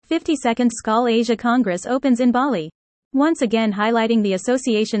52nd Skal Asia Congress opens in Bali. Once again highlighting the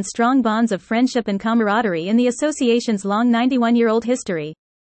association's strong bonds of friendship and camaraderie in the association's long 91-year-old history.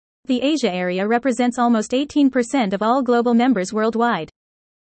 The Asia area represents almost 18% of all global members worldwide.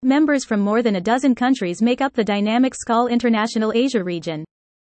 Members from more than a dozen countries make up the dynamic Skal International Asia region.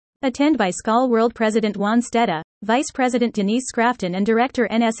 Attended by Skal World President Juan Stetta, Vice President Denise Scrafton and Director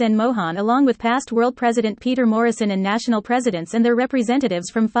NSN Mohan, along with past World President Peter Morrison and national presidents and their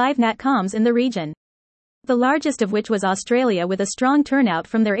representatives from 5 NatComs in the region. The largest of which was Australia, with a strong turnout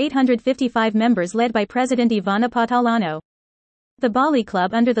from their 855 members led by President Ivana Patalano. The Bali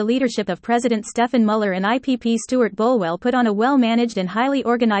Club, under the leadership of President Stefan Muller and IPP Stuart Bulwell, put on a well-managed and highly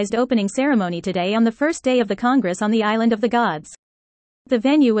organized opening ceremony today on the first day of the Congress on the Island of the Gods. The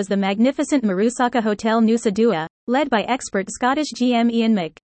venue was the magnificent Marusaka Hotel Nusa Dua, led by expert Scottish GM Ian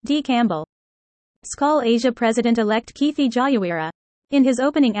Mc.D. Campbell. Skal Asia President-elect Keethi Jayawira. In his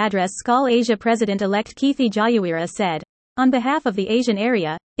opening address, Skal Asia President-elect Keethi Jayawira said, "On behalf of the Asian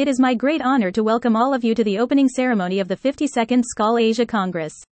area, it is my great honor to welcome all of you to the opening ceremony of the 52nd Skal Asia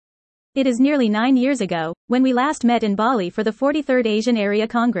Congress. It is nearly 9 years ago, when we last met in Bali for the 43rd Asian Area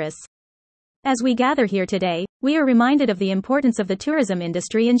Congress. As we gather here today, we are reminded of the importance of the tourism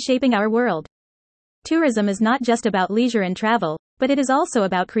industry in shaping our world. Tourism is not just about leisure and travel, but it is also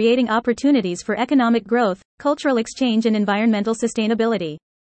about creating opportunities for economic growth, cultural exchange and environmental sustainability.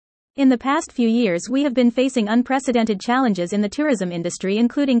 In the past few years we have been facing unprecedented challenges in the tourism industry,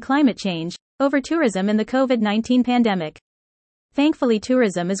 including climate change, over-tourism and the COVID-19 pandemic. Thankfully,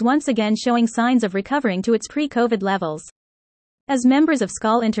 tourism is once again showing signs of recovering to its pre-COVID levels. As members of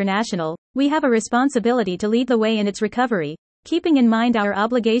Skal International, we have a responsibility to lead the way in its recovery, keeping in mind our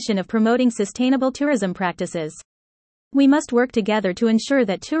obligation of promoting sustainable tourism practices. We must work together to ensure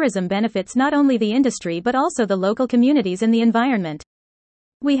that tourism benefits not only the industry but also the local communities and the environment.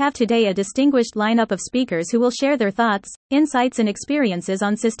 We have today a distinguished lineup of speakers who will share their thoughts, insights and experiences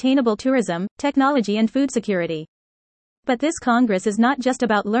on sustainable tourism, technology and food security. But this Congress is not just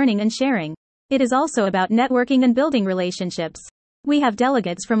about learning and sharing. It is also about networking and building relationships. We have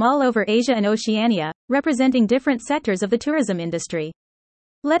delegates from all over Asia and Oceania, representing different sectors of the tourism industry.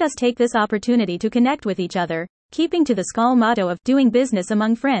 Let us take this opportunity to connect with each other, keeping to the Skal motto of doing business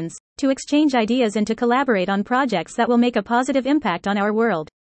among friends, to exchange ideas and to collaborate on projects that will make a positive impact on our world.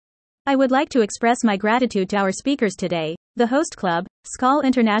 I would like to express my gratitude to our speakers today, the host club, Skal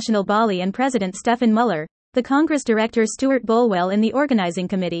International Bali and President Stefan Muller, the Congress Director Stuart Bulwell in the organizing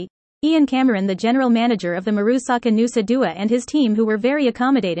committee, Ian Cameron, the General Manager of the Marusaka Nusa Dua, and his team, who were very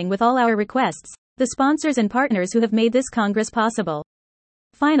accommodating with all our requests, the sponsors and partners who have made this Congress possible.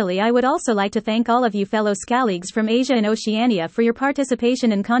 Finally, I would also like to thank all of you fellow Scaligs from Asia and Oceania for your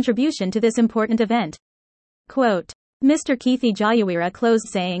participation and contribution to this important event." Quote. Mr. Keethi Jayawira closed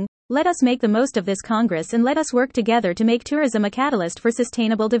saying, "Let us make the most of this Congress and let us work together to make tourism a catalyst for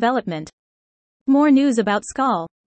sustainable development." More news about Skal.